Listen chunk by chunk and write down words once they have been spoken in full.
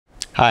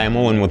Hi, I'm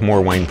Olin with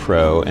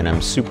MoreWinePro, and I'm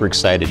super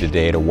excited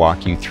today to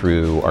walk you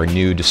through our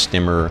new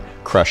Destemmer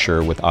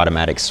crusher with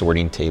automatic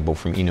sorting table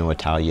from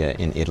Enoitalia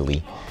in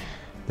Italy.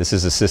 This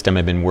is a system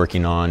I've been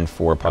working on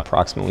for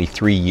approximately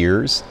 3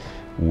 years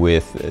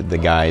with the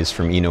guys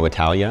from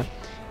Enoitalia,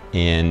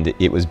 and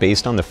it was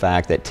based on the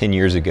fact that 10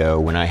 years ago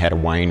when I had a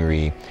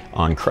winery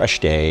on crush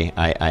day,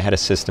 I had a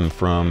system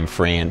from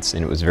France,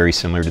 and it was very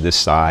similar to this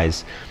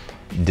size.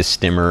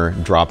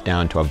 Destemmer dropped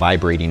down to a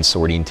vibrating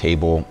sorting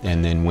table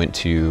and then went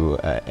to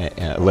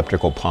an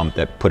elliptical pump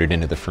that put it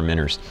into the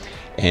fermenters.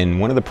 And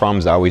one of the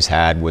problems I always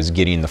had was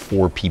getting the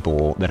 4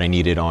 people that I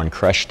needed on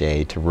crush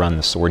day to run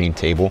the sorting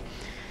table.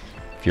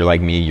 If you're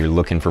like me, you're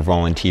looking for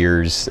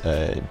volunteers,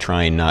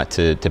 trying not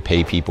to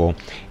pay people,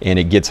 and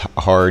it gets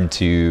hard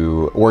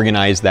to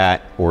organize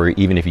that, or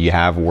even if you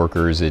have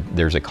workers,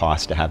 there's a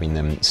cost to having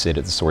them sit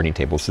at the sorting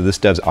table. So this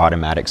does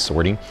automatic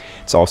sorting.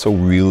 It's also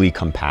really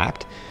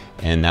compact.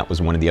 And that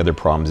was one of the other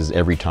problems, is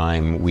every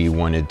time we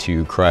wanted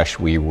to crush,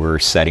 we were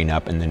setting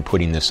up and then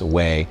putting this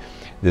away.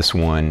 This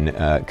one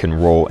can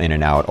roll in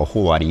and out a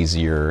whole lot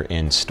easier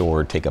and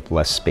take up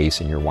less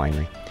space in your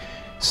winery.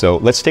 So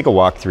let's take a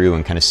walk through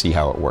and kind of see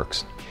how it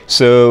works.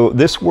 So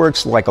this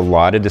works like a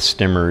lot of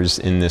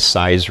Destemmers in this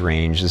size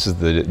range. This is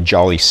the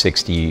Jolly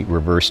 60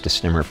 Reverse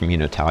Destemmer from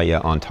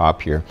Enoitalia on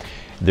top here.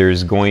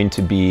 There's going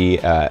to be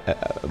a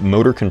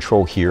motor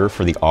control here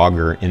for the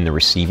auger in the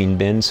receiving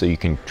bin, so you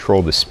can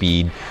control the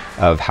speed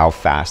of how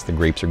fast the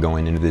grapes are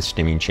going into the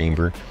Destemming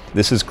chamber.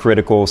 This is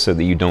critical so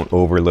that you don't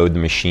overload the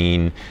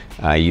machine,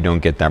 you don't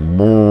get that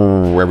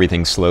where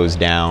everything slows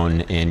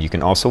down, and you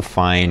can also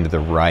find the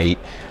right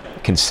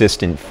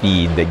consistent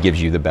feed that gives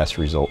you the best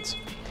results.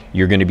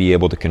 You're going to be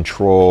able to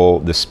control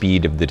the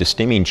speed of the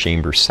Destemming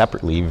chamber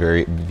separately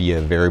via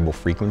variable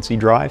frequency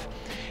drive.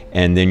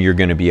 And then you're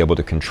going to be able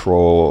to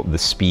control the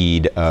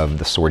speed of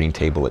the sorting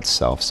table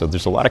itself. So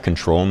there's a lot of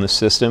control in the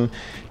system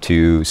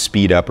to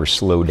speed up or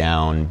slow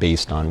down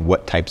based on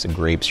what types of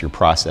grapes you're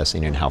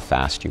processing and how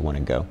fast you want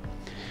to go.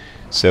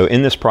 So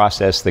in this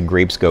process, the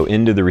grapes go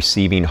into the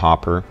receiving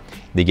hopper,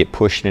 they get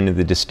pushed into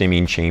the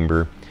Destemming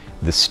chamber,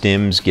 the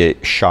stems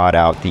get shot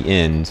out the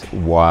end,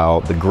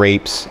 while the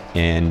grapes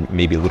and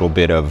maybe a little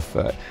bit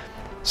of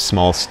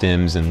small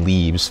stems and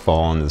leaves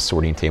fall onto the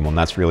sorting table, and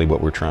that's really what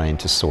we're trying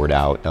to sort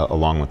out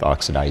along with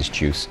oxidized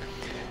juice.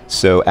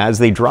 So as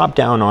they drop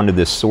down onto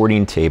this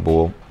sorting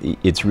table,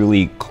 it's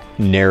really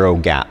narrow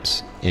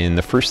gaps, and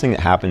the first thing that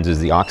happens is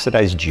the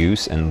oxidized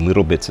juice and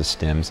little bits of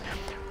stems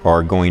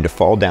are going to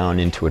fall down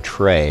into a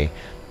tray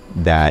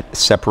that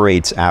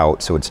separates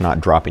out so it's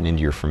not dropping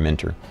into your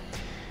fermenter.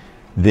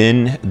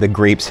 Then the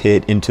grapes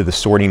hit into the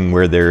sorting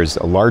where there's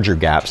larger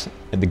gaps,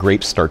 and the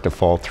grapes start to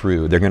fall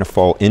through. They're going to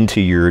fall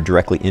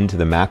directly into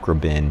the macro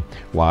bin,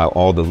 while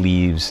all the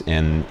leaves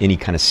and any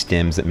kind of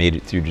stems that made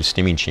it through the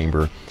Destemming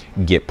chamber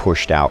get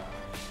pushed out.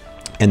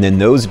 And then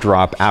those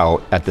drop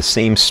out at the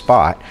same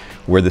spot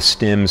where the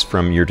stems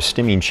from your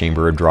Destemming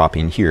chamber are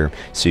dropping here.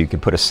 So you can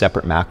put a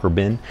separate macro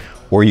bin,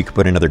 or you could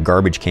put another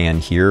garbage can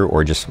here,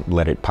 or just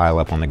let it pile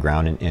up on the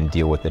ground and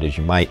deal with it as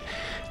you might.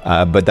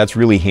 But that's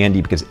really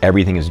handy because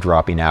everything is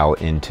dropping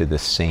out into the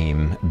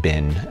same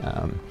bin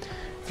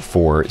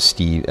for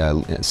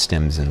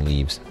stems and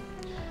leaves.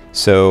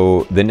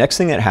 So the next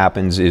thing that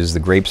happens is the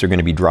grapes are going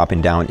to be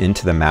dropping down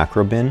into the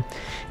macro bin,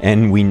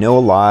 and we know a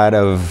lot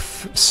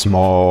of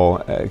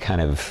small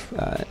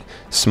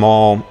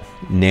small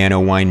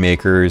nano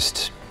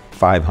winemakers,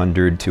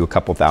 500 to a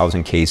couple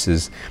thousand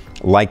cases,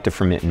 like to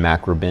ferment in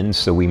macro bins.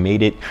 So we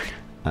made it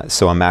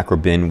so a macro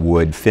bin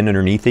would fit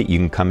underneath it. You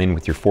can come in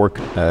with your fork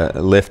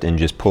lift and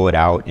just pull it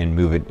out and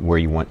move it where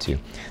you want to.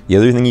 The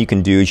other thing you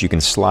can do is you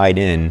can slide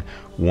in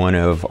one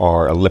of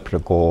our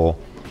elliptical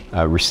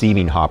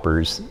receiving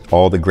hoppers.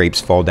 All the grapes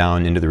fall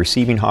down into the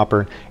receiving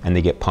hopper and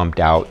they get pumped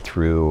out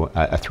through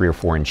a 3 or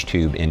 4 inch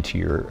tube into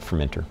your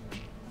fermenter.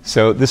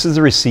 So this is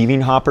the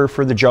receiving hopper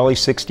for the Jolly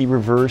 60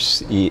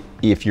 Reverse.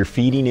 If you're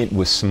feeding it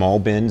with small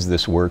bins,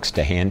 this works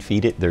to hand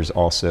feed it. There's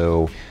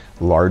also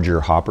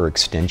larger hopper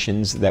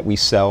extensions that we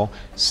sell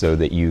so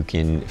that you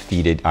can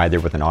feed it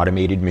either with an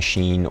automated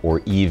machine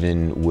or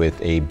even with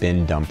a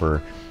bin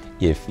dumper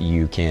if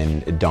you can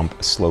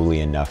dump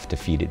slowly enough to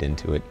feed it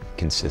into it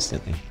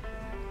consistently.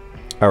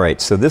 All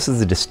right, so this is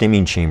the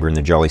Destemming chamber in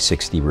the Jolly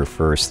 60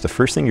 Reverse. The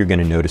first thing you're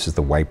going to notice is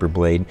the wiper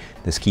blade.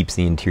 This keeps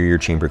the interior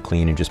chamber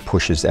clean and just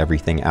pushes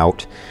everything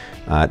out.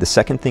 The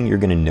second thing you're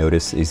going to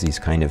notice is these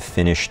kind of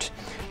finished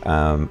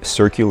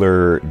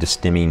circular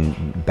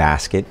destemming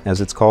basket, as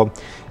it's called.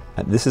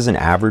 This is an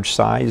average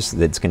size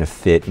that's going to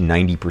fit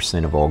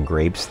 90% of all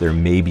grapes. There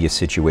may be a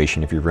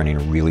situation if you're running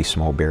a really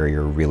small berry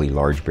or a really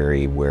large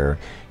berry where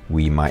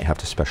we might have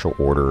to special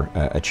order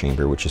a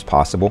chamber, which is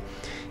possible.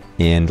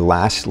 And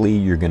lastly,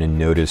 you're going to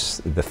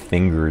notice the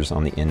fingers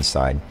on the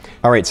inside.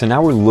 All right, so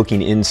now we're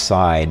looking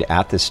inside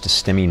at this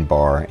destemming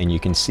bar, and you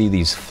can see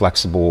these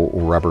flexible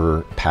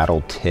rubber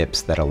paddle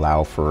tips that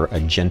allow for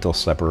a gentle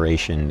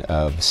separation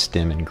of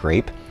stem and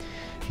grape.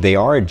 They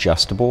are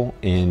adjustable,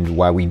 and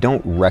while we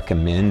don't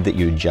recommend that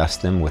you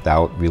adjust them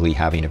without really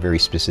having a very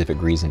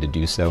specific reason to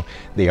do so,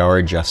 they are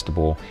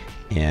adjustable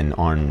and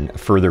on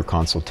further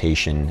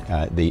consultation,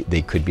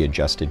 they could be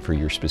adjusted for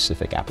your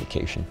specific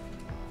application.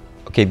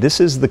 Okay, this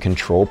is the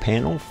control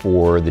panel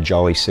for the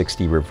Jolly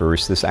 60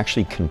 Reverse. This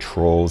actually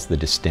controls the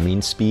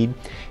destemming speed,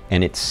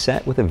 and it's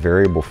set with a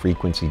variable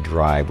frequency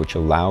drive, which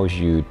allows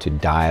you to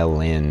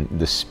dial in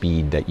the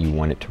speed that you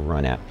want it to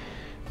run at.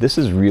 This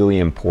is really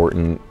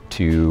important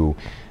to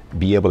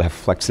be able to have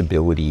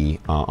flexibility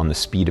on the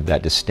speed of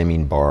that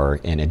destemming bar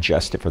and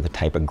adjust it for the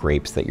type of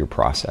grapes that you're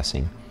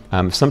processing.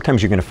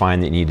 Sometimes you're going to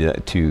find that you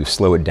need to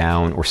slow it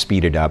down or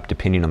speed it up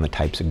depending on the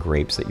types of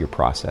grapes that you're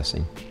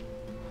processing.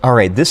 All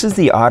right, this is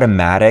the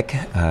automatic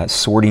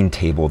sorting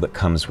table that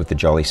comes with the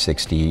Jolly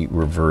 60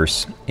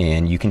 Reverse,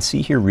 and you can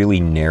see here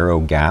really narrow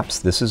gaps.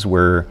 This is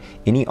where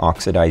any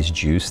oxidized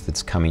juice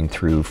that's coming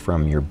through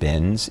from your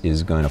bins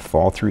is going to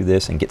fall through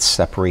this and get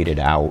separated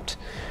out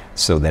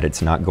so that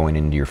it's not going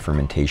into your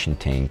fermentation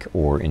tank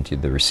or into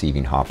the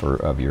receiving hopper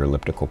of your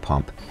elliptical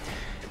pump.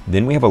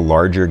 Then we have a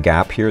larger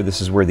gap here. This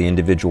is where the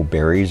individual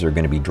berries are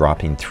going to be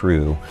dropping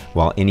through,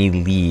 while any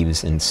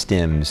leaves and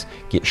stems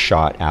get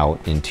shot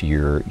out into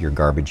your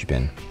garbage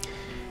bin.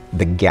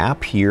 The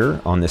gap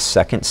here on the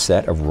second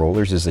set of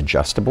rollers is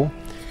adjustable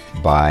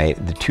by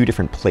the two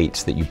different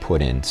plates that you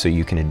put in. So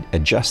you can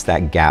adjust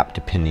that gap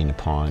depending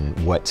upon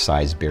what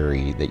size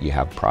berry that you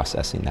have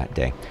processing that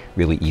day.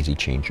 Really easy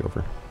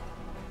changeover.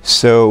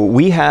 So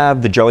we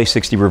have the Jolly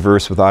 60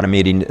 Reverse with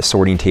automated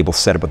sorting table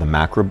set up with a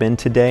macro bin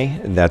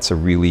today. That's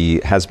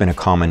has been a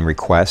common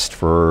request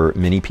for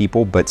many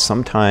people, but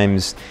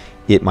sometimes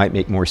it might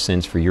make more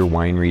sense for your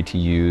winery to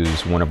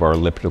use one of our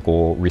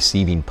elliptical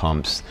receiving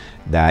pumps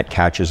that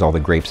catches all the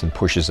grapes and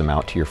pushes them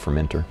out to your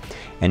fermenter.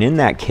 And in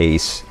that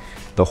case,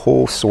 the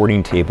whole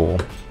sorting table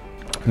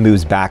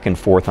moves back and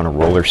forth on a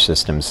roller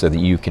system so that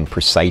you can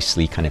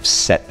precisely kind of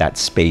set that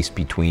space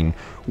between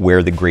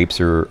where the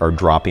grapes are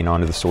dropping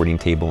onto the sorting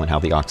table and how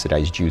the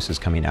oxidized juice is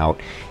coming out,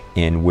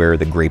 and where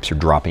the grapes are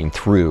dropping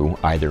through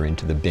either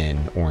into the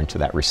bin or into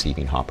that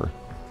receiving hopper.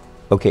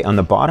 Okay, on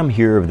the bottom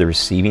here of the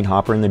receiving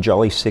hopper in the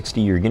Jolly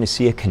 60, you're going to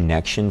see a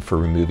connection for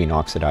removing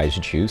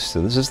oxidized juice.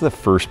 So this is the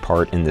first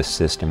part in this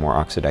system where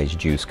oxidized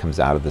juice comes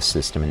out of the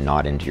system and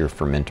not into your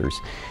fermenters.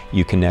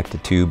 You connect the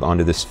tube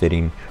onto this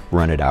fitting,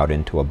 run it out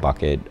into a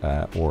bucket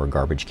or a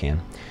garbage can.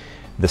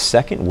 The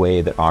second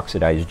way that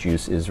oxidized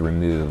juice is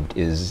removed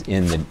is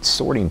in the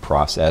sorting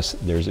process.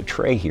 There's a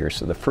tray here.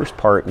 So the first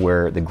part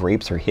where the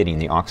grapes are hitting,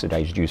 the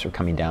oxidized juice are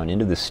coming down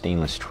into the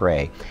stainless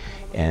tray,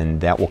 and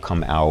that will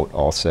come out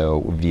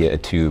also via a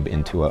tube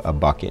into a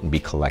bucket and be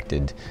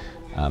collected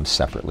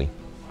separately.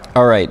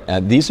 All right,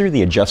 these are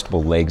the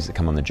adjustable legs that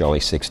come on the Jolly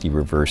 60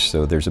 Reverse.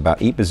 So there's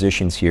about 8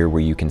 positions here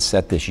where you can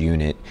set this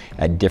unit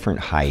at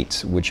different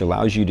heights, which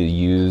allows you to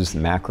use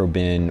the macro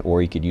bin,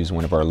 or you could use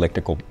one of our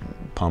elliptical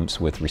pumps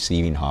with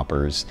receiving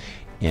hoppers,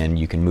 and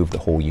you can move the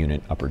whole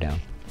unit up or down.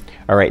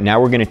 All right, now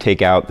we're going to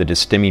take out the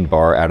destemming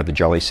bar out of the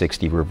Jolly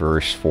 60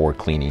 Reverse for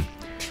cleaning.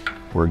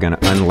 We're going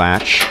to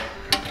unlatch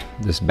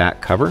this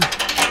back cover,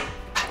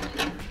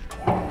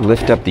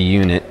 lift up the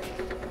unit.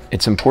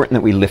 It's important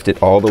that we lift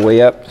it all the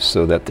way up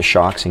so that the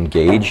shocks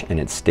engage and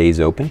it stays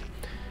open.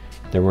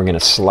 Then we're going to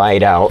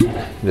slide out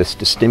this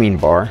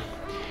destemming bar,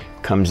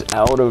 comes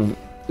out of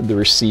the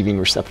receiving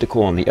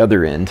receptacle on the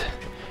other end,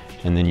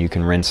 and then you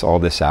can rinse all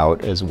this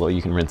out as well.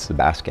 You can rinse the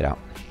basket out.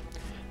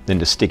 Then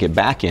to stick it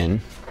back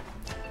in,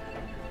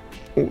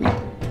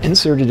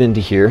 insert it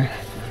into here,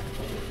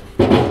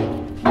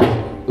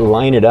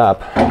 line it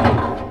up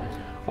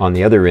on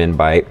the other end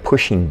by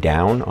pushing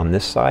down on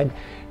this side,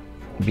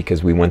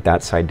 because we want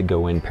that side to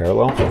go in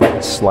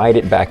parallel. Slide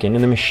it back into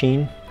the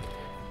machine.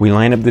 We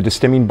line up the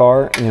destemming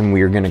bar, and then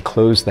we are going to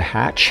close the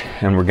hatch,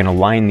 and we're going to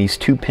line these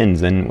 2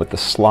 pins in with the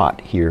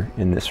slot here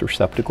in this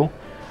receptacle.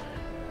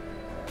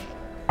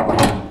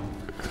 And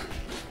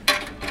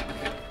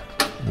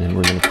then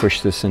we're going to push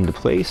this into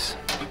place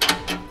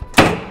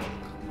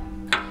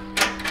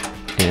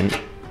and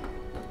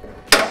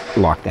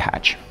lock the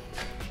hatch.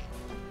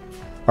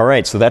 All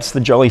right, so that's the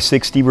Jolly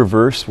 60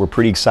 Reverse. We're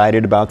pretty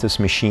excited about this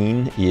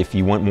machine. If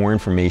you want more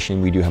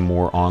information, we do have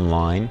more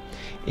online.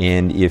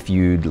 And if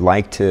you'd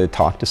like to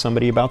talk to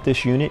somebody about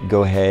this unit,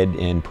 go ahead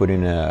and put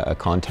in a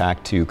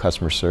contact to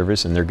customer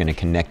service, and they're going to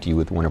connect you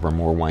with one of our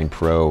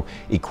MoreWinePro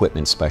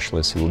equipment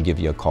specialists who will give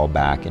you a call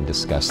back and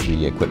discuss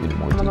the equipment in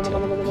more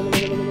detail.